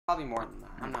Probably more than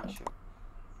that. I'm not sure.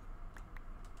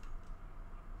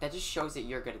 That just shows that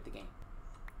you're good at the game.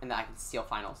 And that I can steal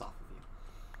finals off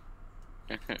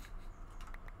of you.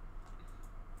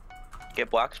 Get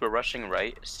blocks. We're rushing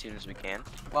right as soon as we can.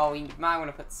 Well, we might want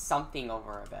to put something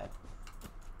over our bed.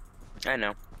 I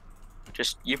know.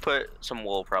 Just, you put some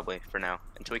wool probably for now.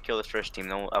 Until we kill this first team,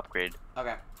 then we'll upgrade.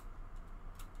 Okay.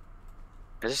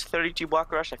 Is this 32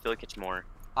 block rush? I feel like it's more.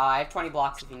 I have 20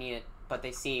 blocks if you need it, but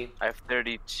they see you. I have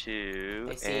 32.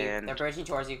 They see you. They're bridging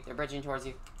towards you. They're bridging towards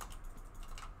you.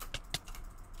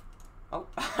 Oh,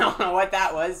 I don't know what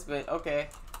that was, but okay.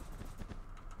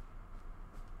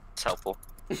 It's helpful.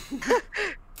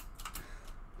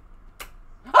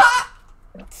 Ah!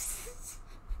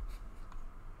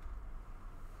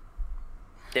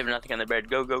 They have nothing on their bed.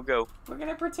 Go, go, go. We're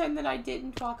gonna pretend that I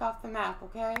didn't walk off the map,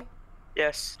 okay?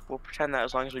 Yes, we'll pretend that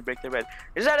as long as we break their bed.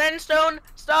 Is that endstone?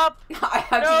 Stop! I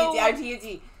have No! TNT. I have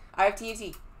TNT. I have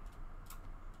TNT.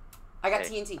 I got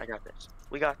Okay, TNT. I got this.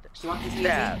 We got this. Do you want the TNT?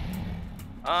 Stab.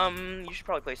 You should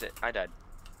probably place it. I died.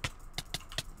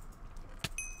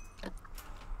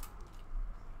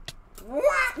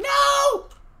 What? No!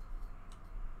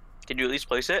 Did you at least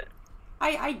place it?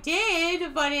 I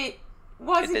did, but it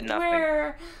wasn't did nothing.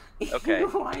 where Okay. you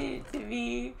wanted it to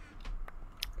be.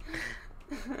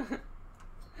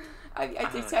 I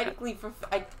did technically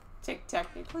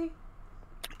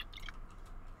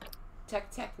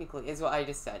technically is what I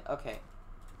just said. Okay.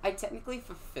 I technically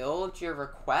fulfilled your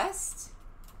request,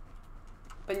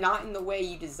 but not in the way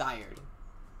you desired.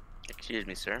 Excuse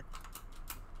me, sir.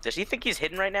 Does he think he's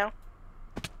hidden right now?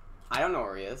 I don't know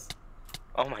where he is.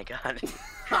 Oh my god.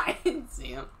 I didn't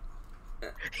see him.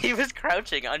 He was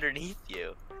crouching underneath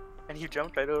you, and you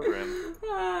jumped right over him.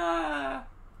 Ah.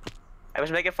 I was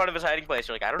making fun of his hiding place.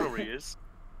 You're like, I don't know where he is.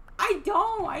 I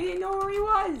don't. I didn't know where he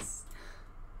was.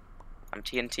 I'm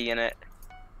TNT in it.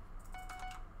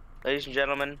 Ladies and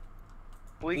gentlemen,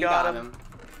 we We got him.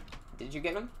 Did you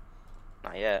get him?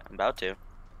 Not yet. I'm about to.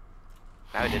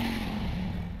 Now I did.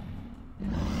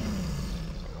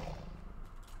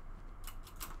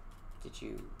 Did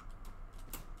you?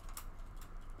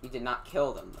 You did not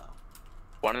kill them though.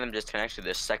 One of them disconnected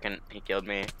the second he killed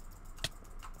me.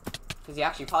 Because he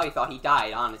actually probably thought he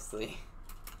died, honestly.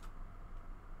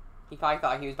 He probably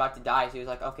thought he was about to die, so he was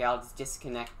like, okay, I'll just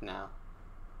disconnect now.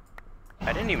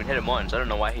 I didn't even hit him once. I don't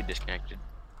know why he disconnected.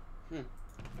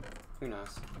 Who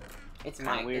knows? It's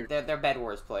Kinda mine. weird. They're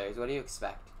bedwars players. What do you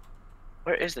expect?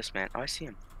 Where is this man? Oh, I see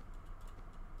him.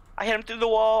 I hit him through the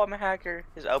wall. I'm a hacker.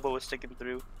 His elbow was sticking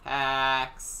through.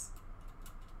 Hacks.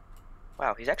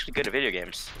 Wow, he's actually good at video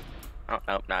games. Oh,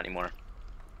 no, not anymore.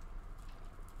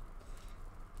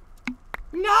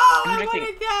 No, I drinking-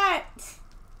 wanted that!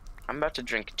 I'm about to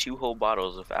drink 2 whole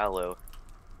bottles of aloe.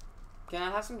 Can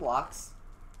I have some blocks?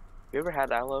 You ever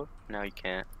had aloe? No, you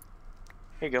can't.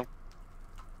 Here you go.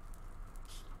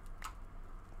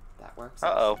 That works.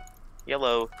 Uh-oh.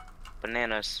 Yellow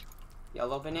bananas.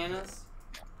 Yellow bananas?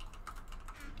 I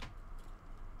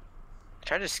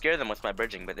tried to scare them with my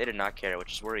bridging, but they did not care,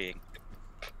 which is worrying.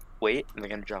 Wait, they're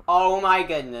gonna jump. Oh my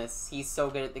goodness. He's so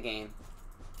good at the game.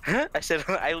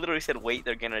 I literally said, wait,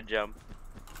 they're gonna jump.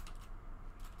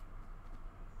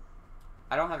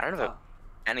 I don't have I don't know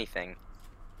anything.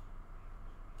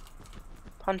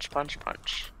 Punch, punch,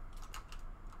 punch.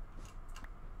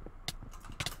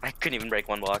 I couldn't even break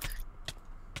 1 block.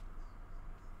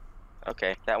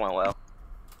 Okay, that went well.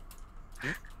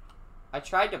 I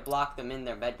tried to block them in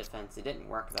their bed defense. It didn't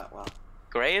work that well.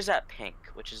 Gray is at pink,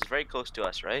 which is very close to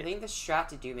us, I right? think the strat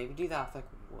to do, maybe do that with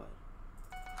like wood.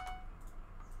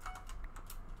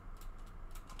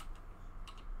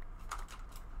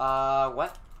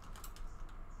 What?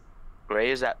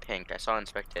 Gray is at pink. I saw in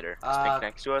Spectator. Is pink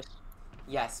next to us?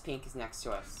 Yes, pink is next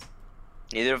to us.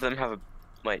 Neither of them have a...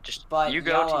 Wait, just... But you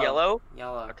go to yellow?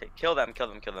 Yellow. Okay, kill them, kill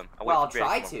them, kill them. Well, I'll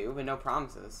try to, but no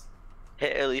promises.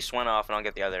 Hit at least 1 off and I'll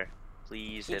get the other.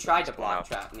 Please He hit tried at to least 1 block off.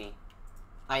 trap me.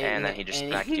 And then he just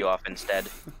smacked you off instead.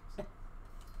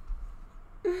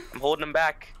 I'm holding him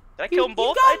back. Did I kill them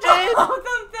both? I I did! Both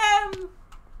of them!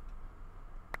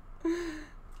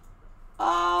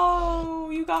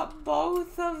 Oh, you got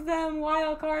both of them.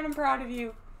 Wildcard, I'm proud of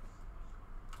you.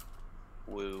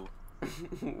 Woo.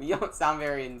 You don't sound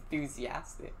very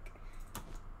enthusiastic.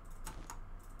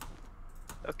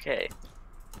 Okay.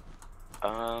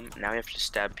 Now we have to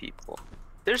stab people.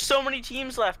 There's so many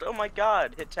teams left. Oh my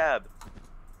god. Hit tab.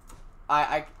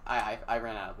 I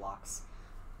ran out of blocks.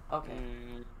 Okay.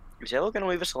 Is Yellow gonna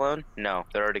leave us alone? No,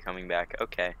 they're already coming back.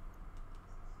 Okay.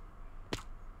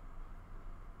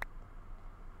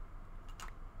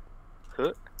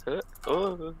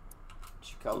 Oh. Did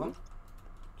you kill them?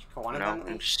 Did you For one of No, them, at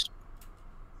I'm least? just.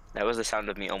 That was the sound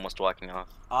of me almost walking off.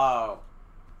 Oh.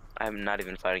 I'm not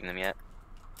even fighting them yet.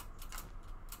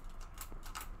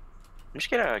 I'm just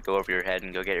gonna go over your head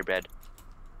and go get your bed.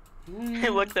 Hey,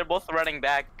 look, they're both running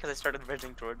back because I started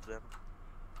running towards them.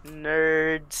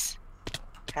 Nerds.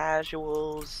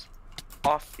 Casuals.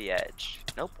 Off the edge.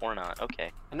 Nope, or not.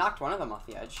 Okay. I knocked one of them off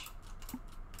the edge.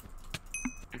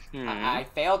 Hmm. I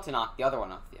failed to knock the other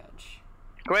one off the edge.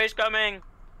 Gray's coming!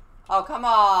 Oh, come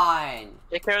on!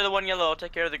 Take care of the one yellow. I'll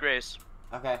take care of the grays.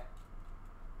 Okay.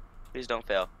 Please don't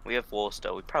fail. We have wool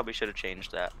still. We probably should have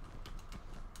changed that.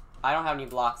 I don't have any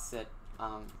blocks that,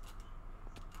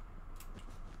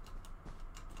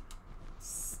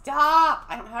 Stop!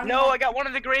 I don't have any. No, I got one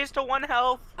of the grays to 1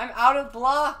 health. I'm out of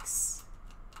blocks.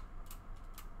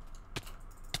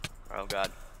 Oh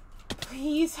god.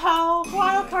 Please help!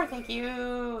 Wildcard, thank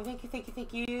you! Thank you, thank you,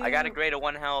 thank you! I got a gray to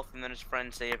 1 health and then his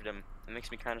friend saved him. It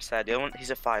makes me kind of sad. The other one, he's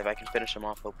a 5. I can finish him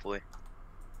off, hopefully.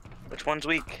 Which one's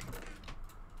weak?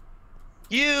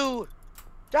 You!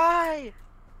 Die!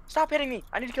 Stop hitting me!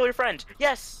 I need to kill your friend.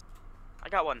 Yes! I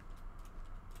got one.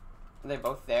 Are they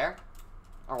both there?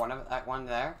 Or one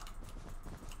there?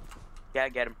 Yeah,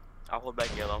 get him. I'll hold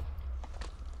back yellow.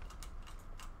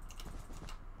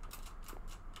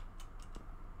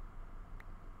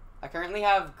 I currently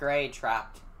have gray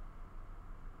trapped.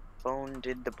 Phone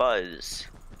did the buzz.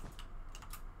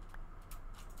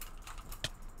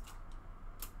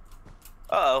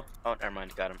 Uh-oh. Oh, never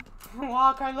mind. Got him.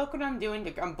 Wildcard, look what I'm doing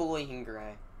to. I'm bullying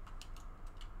gray.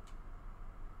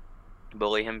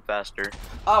 Bully him faster.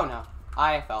 Oh no.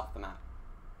 I fell off the map.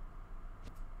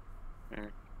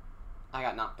 Mm. I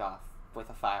got knocked off with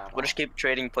a fireball. We'll just keep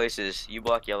trading places. You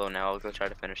block yellow now. I'll go try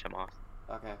to finish him off.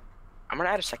 Okay. I'm gonna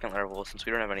add a second level since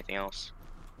we don't have anything else.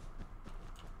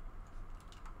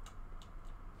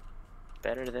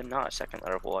 Better than not a second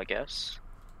level, I guess.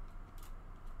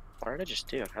 What did I just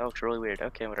do? That looks really weird.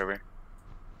 Okay, whatever.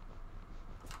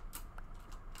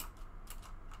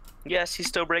 Yes, he's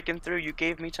still breaking through. You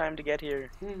gave me time to get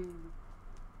here.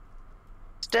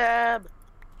 Stab!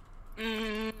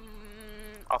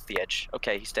 Off the edge.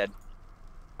 Okay, he's dead.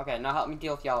 Okay, now help me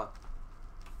deal with yellow.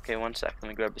 Okay, 1 sec. Let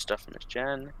me grab the stuff from this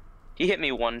gen. He hit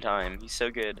me 1 time. He's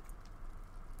so good.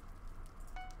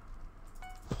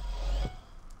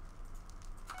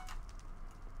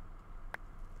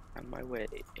 On my way.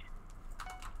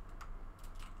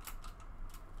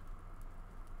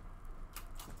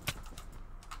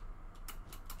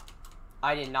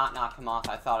 I did not knock him off.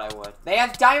 I thought I would. They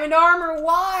have diamond armor.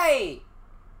 Why?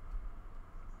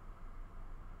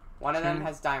 One of them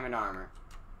has diamond armor.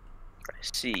 I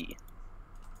see.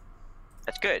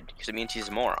 That's good, because it means he's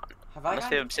a moron. Have I Unless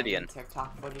they have obsidian,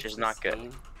 TikTok footage which is of not this good.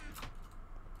 game?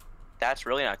 That's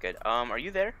really not good. Are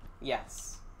you there?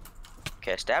 Yes.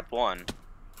 Okay, I stabbed 1.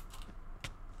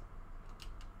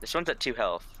 This one's at 2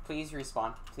 health. Please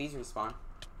respawn. Please respawn.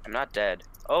 I'm not dead.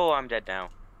 Oh, I'm dead now.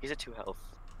 He's at 2 health.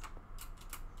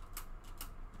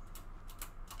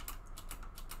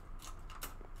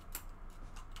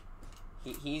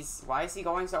 He's. Why is he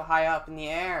going so high up in the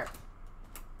air?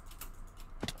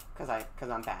 Cause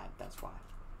I'm bad. That's why.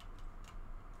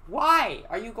 Why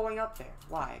are you going up there?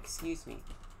 Why? Excuse me.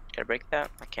 Can I break that?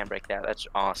 I can't break that. That's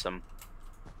awesome.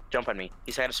 Jump on me.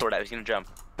 He's had a sword out. He's gonna jump.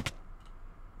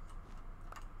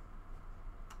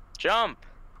 Jump!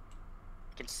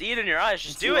 I can see it in your eyes.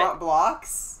 Just do it. Want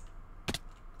blocks?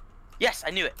 Yes,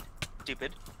 I knew it.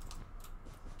 Stupid.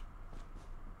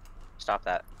 Stop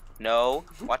that. No.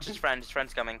 Watch his friend. His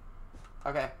friend's coming.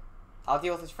 Okay. I'll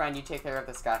deal with his friend. You take care of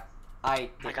this guy. Oh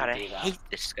my god, I hate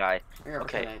this guy.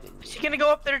 Okay. Is he gonna go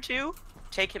up there too?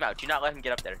 Take him out. Do not let him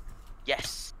get up there.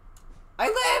 Yes.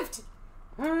 I lived!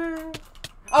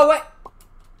 Oh, wait!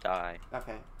 Die.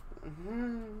 Okay.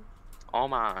 All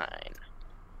mine.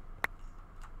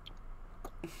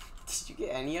 Did you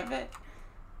get any of it?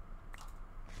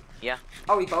 Yeah.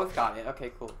 Oh, we both got it.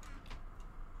 Okay, cool.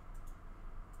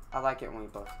 I like it when we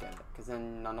both get it, because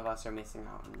then none of us are missing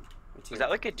out. Is that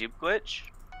like a dupe glitch?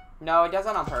 No, it does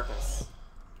it on purpose.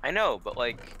 I know, but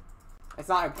like... It's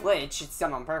not a glitch, it's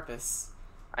done on purpose.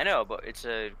 I know, but it's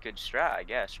a good strat, I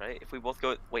guess, right? If we both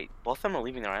go... Wait, both of them are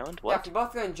leaving their island? What? Yeah, if we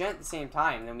both go in gen at the same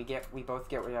time, then we both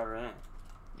get whatever in it.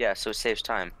 Yeah, so it saves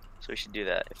time. So we should do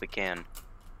that, if we can.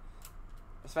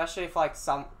 Especially if, like,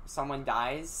 someone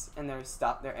dies, and their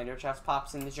ender chest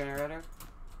pops in the generator.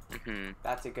 Mm-hmm.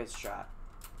 That's a good strat.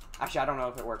 Actually, I don't know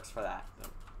if it works for that. But...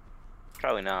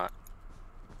 Probably not.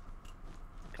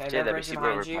 Okay, Yeah, they're that'd be super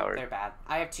behind you. overpowered. They're bad.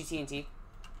 I have 2 TNT.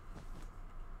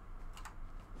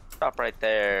 Stop right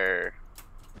there.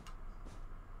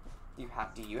 Do you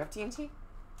have TNT?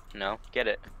 No, get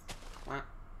it. What?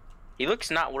 He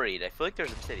looks not worried. I feel like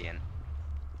there's obsidian.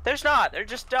 There's not. They're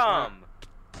just dumb.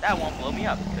 That won't blow me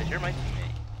up because you're my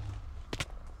teammate.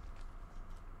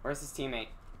 Where's his teammate?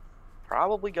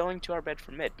 Probably going to our bed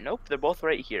for mid. Nope, they're both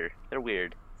right here. They're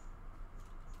weird.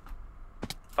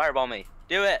 Fireball me.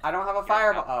 Do it. I don't have a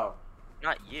fireball. Oh.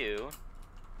 Not you.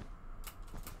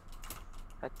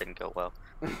 That didn't go well.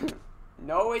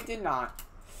 No, it did not.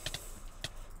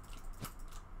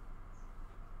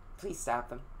 Please stab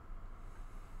them.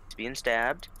 It's being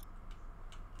stabbed.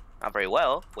 Not very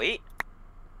well. Wait.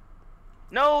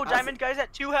 No, Diamond Guy's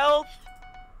at 2 health.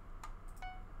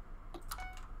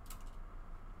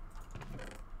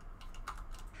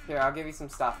 Here, I'll give you some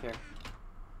stuff here.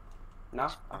 No?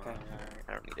 Okay.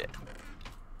 I don't need it.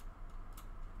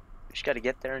 You just gotta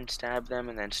get there and stab them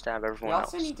and then stab everyone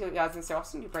else. Need to, yeah, I was gonna say,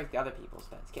 also need to break the other people's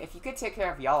beds. Okay, if you could take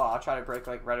care of yellow, I'll try to break,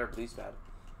 like, red or blue's bed.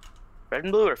 Red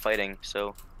and blue are fighting,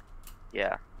 so,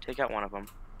 yeah. Take out one of them.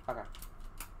 Okay.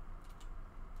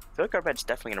 I feel like our bed's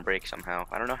definitely gonna break somehow.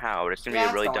 I don't know how, but it's gonna be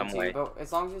a really dumb way. But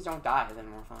as long as we don't die, then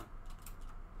we're fine.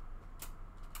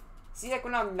 See, like,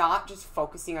 when I'm not just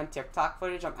focusing on TikTok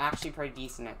footage, I'm actually pretty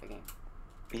decent at the game.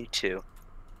 Me too.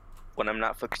 When I'm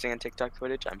not focusing on TikTok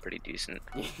footage, I'm pretty decent.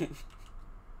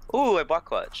 Ooh, I block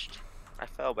clutched. I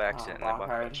fell by accident and I block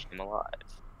clutched. I'm alive.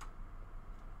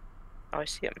 Oh, I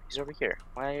see him. He's over here.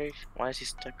 Why is he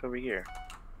stuck over here?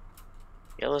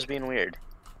 Yellow's being weird.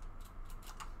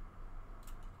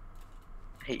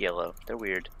 I hate yellow. They're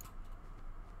weird.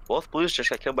 Both blues just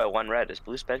got killed by one red. Is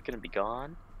blue's bed gonna be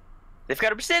gone? They've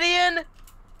got obsidian!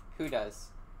 Who does?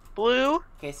 Blue?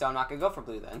 Okay, so I'm not gonna go for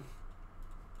blue then.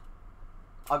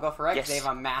 I'll go for red because Yes. they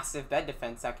have a massive bed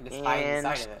defense that can just hide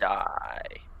inside of it.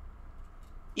 Die.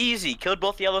 Easy. Killed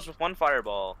both yellows with one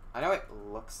fireball. I know it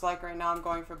looks like right now I'm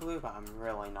going for blue, but I'm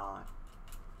really not.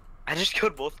 I just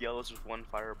killed both yellows with one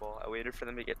fireball. I waited for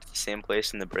them to get to the same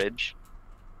place in the bridge.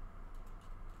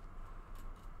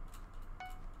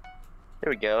 There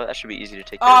we go. That should be easy to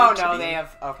take. Oh no, they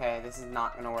have. Okay, this is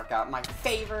not gonna work out in my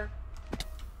favor.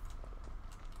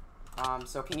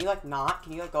 So can you like not?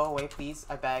 Can you like go away, please?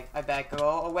 I beg. I beg.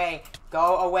 Go away.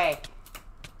 Go away.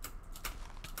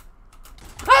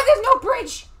 Ah, there's no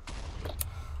bridge.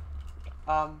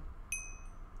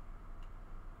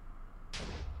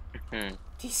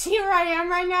 Do you see where I am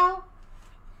right now?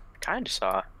 Kinda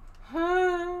saw.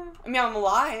 I mean, I'm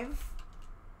alive.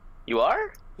 You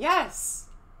are? Yes.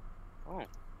 Oh.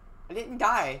 I didn't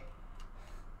die.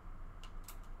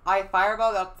 I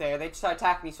fireballed up there. They tried to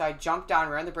attack me, so I jumped down,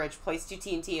 ran the bridge, placed 2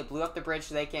 TNT, it blew up the bridge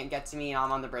so they can't get to me, and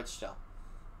I'm on the bridge still.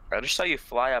 I just saw you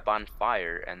fly up on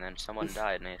fire, and then someone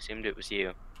died, and I assumed it was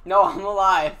you. No, I'm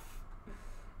alive.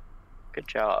 Good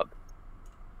job.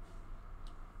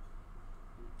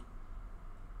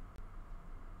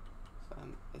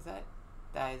 Is that...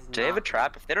 That is not... Do they have a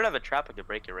trap? If they don't have a trap, I could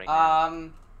break it right now.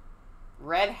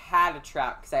 Red had a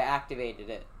trap, because I activated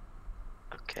it.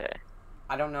 Okay.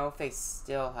 I don't know if they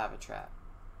still have a trap.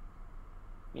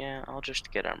 Yeah, I'll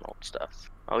just get emerald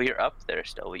stuff. Oh, you're up there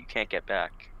still, but you can't get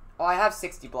back. Oh, I have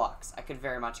 60 blocks. I could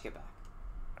very much get back.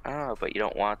 Oh, but you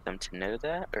don't want them to know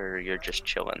that, or you're just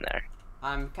chilling there?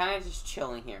 I'm kind of just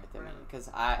chilling here at the minute, because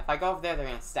if I go over there, they're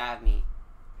going to stab me.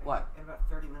 What? In about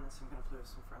 30 minutes, I'm going to play with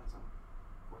some friends on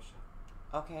Porsche.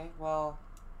 Okay, well,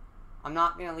 I'm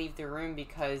not going to leave the room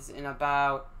because in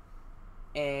about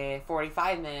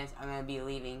 45 minutes, I'm going to be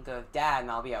leaving, go with Dad,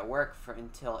 and I'll be at work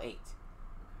until 8.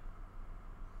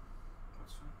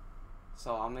 That's fine.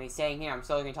 So I'm going to be staying here. I'm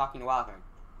still going to be talking to Wildcard.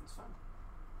 That's fine.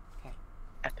 Okay.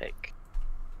 Epic.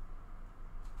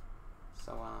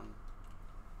 So,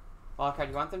 Wildcard,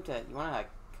 you want to, like,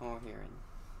 come over here and...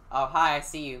 Oh, hi, I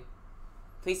see you.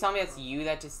 Please tell me it's you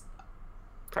that just...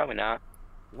 Probably not.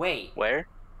 Wait. Where?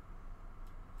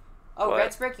 Oh, What?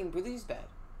 Red's breaking Blue's bed.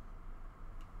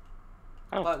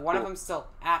 Oh, But one of cool. them's still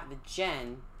at the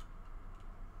gen.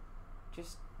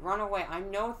 Just run away. I'm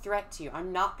no threat to you.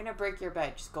 I'm not gonna break your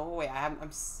bed. Just go away.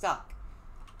 I'm stuck.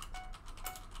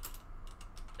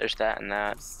 There's that and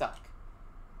that. I'm stuck.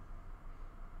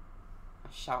 I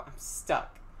shout, I'm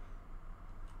stuck.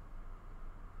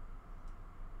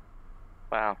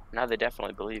 Wow, now they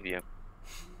definitely believe you.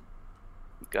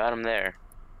 You got him there.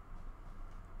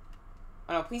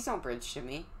 Oh no, please don't bridge to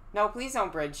me. No, please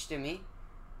don't bridge to me.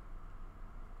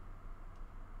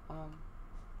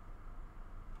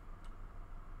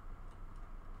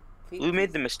 Please, Blue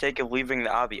made the mistake of leaving the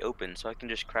obby open, so I can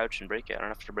just crouch and break it. I don't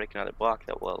have to break another block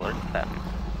that will alert them.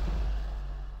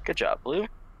 Good job, Blue.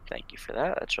 Thank you for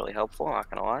that. That's really helpful, not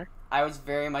gonna lie. I was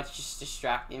very much just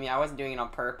distracting me. I wasn't doing it on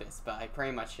purpose, but I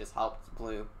pretty much just helped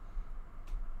Blue.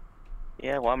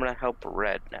 Yeah, well, I'm gonna help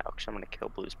Red now, because I'm gonna kill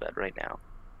Blue's bed right now.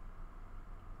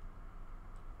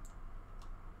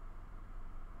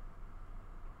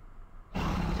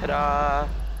 Ta-da!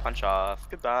 Punch off.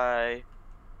 Goodbye.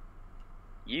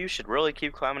 You should really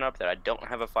keep climbing up there. I don't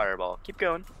have a fireball. Keep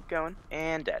going,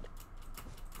 and dead.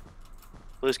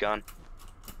 Blue's gone.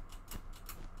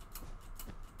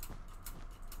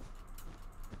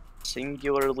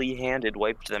 Singularly handed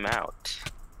wiped them out.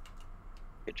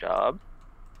 Good job.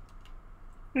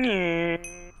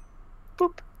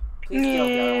 Boop. Please kill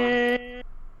the other one.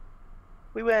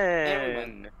 We win. And we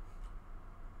win.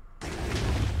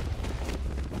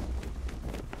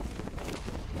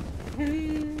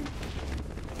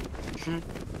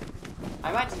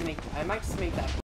 I might just make that